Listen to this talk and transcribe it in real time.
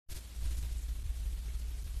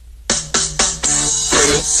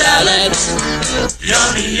Fruit salad,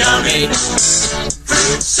 yummy, yummy.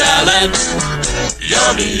 Fruit salad,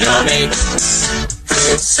 yummy, yummy.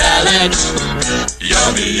 Fruit salad,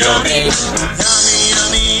 yummy, yummy. Yummy,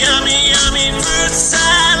 yummy, yummy, yummy fruit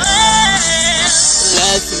salad.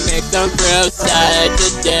 Let's make some fruit salad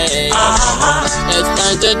today. It's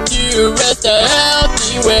time to do it the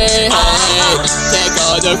healthy way. Take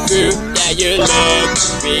all the fruit that you love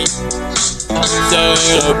to eat, so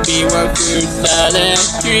it'll be one fruit salad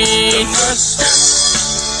treat. The first step,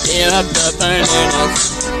 peel up the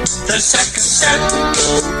bananas. The second step,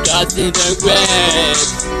 toss in the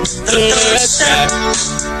grapes. The third step,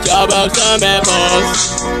 chop up some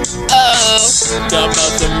apples. Oh, chop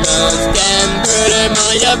up some melons and put them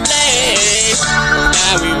on your plate.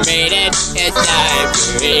 Now we made it, it's time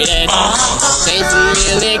to eat it. Taste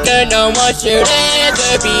the liquor, no more shooting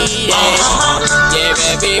to beat it. Give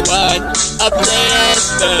everyone a plate of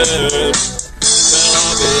food. Well,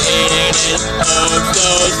 I'll be eating it up, so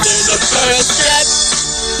to the first step,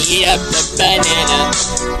 eat up the banana.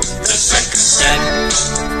 The second step,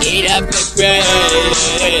 eat up the grape.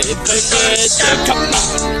 The third step, come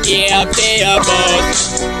on, eat up the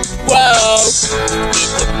apples. Whoa,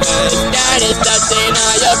 eat the first down and something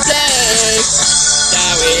on your plate.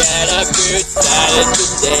 Now we had a fruit salad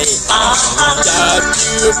today. Time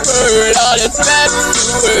to put all the steps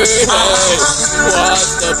to it.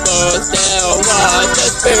 What's the first and what's the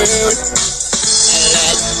spoon? And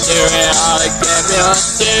let's do it all again. We'll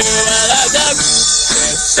do it like the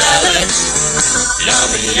fruit salad,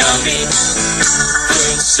 yummy, yummy.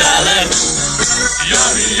 Fruit salad,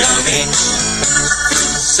 yummy, yummy.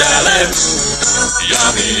 Fruit salad,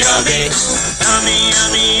 yummy, yummy. Yummy,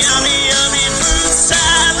 yummy, yummy, yummy. Fruit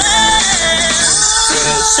salad,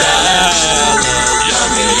 fruit salad,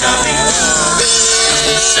 yummy, yummy.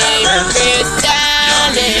 Fruit salad, fruit salad,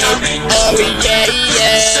 yummy, yummy. Oh yeah,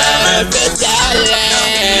 yeah. Fruit salad,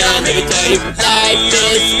 let me tell you, life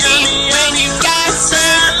is sweet when you got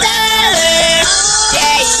fruit salad.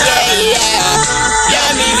 Yeah, yeah, yeah.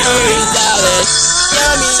 Yummy fruit salad,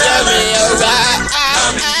 yummy, yummy, alright.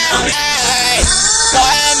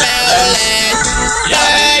 Watermelon,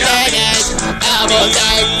 bananas, apples